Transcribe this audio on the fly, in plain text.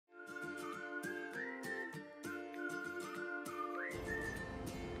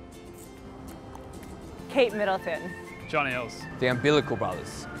Kate Middleton. Johnny Hills. The Umbilical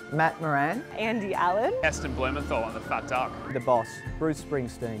Brothers. Matt Moran. Andy Allen. Eston Blumenthal on the Fat Duck. The Boss. Bruce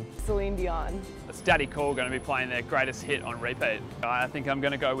Springsteen. Celine Dion. It's Daddy Cool going to be playing their greatest hit on repeat. I think I'm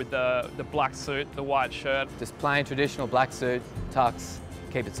going to go with the black suit, the white shirt. Just plain traditional black suit, tux,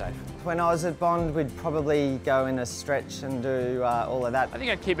 keep it safe. When I was at Bond, we'd probably go in a stretch and do all of that. I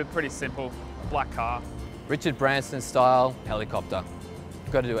think I'd keep it pretty simple. Black car. Richard Branson style helicopter.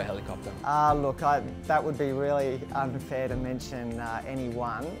 Got to do a helicopter. Look, that would be really unfair to mention any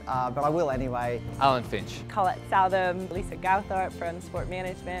one, but I will anyway. Alan Finch. Colette Southam. Lisa Gowthorpe from Sport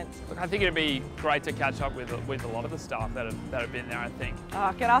Management. Look, I think it'd be great to catch up with a lot of the staff that have been there, I think.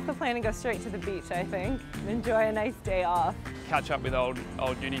 Oh, get off the plane and go straight to the beach, I think. And enjoy a nice day off. Catch up with old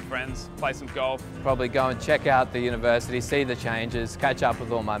uni friends, play some golf. Probably go and check out the university, see the changes, catch up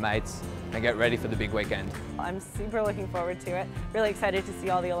with all my mates, and get ready for the big weekend. I'm super looking forward to it. Really excited to see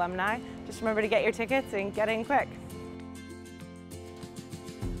all the alumni. Just remember to get your tickets and get in quick.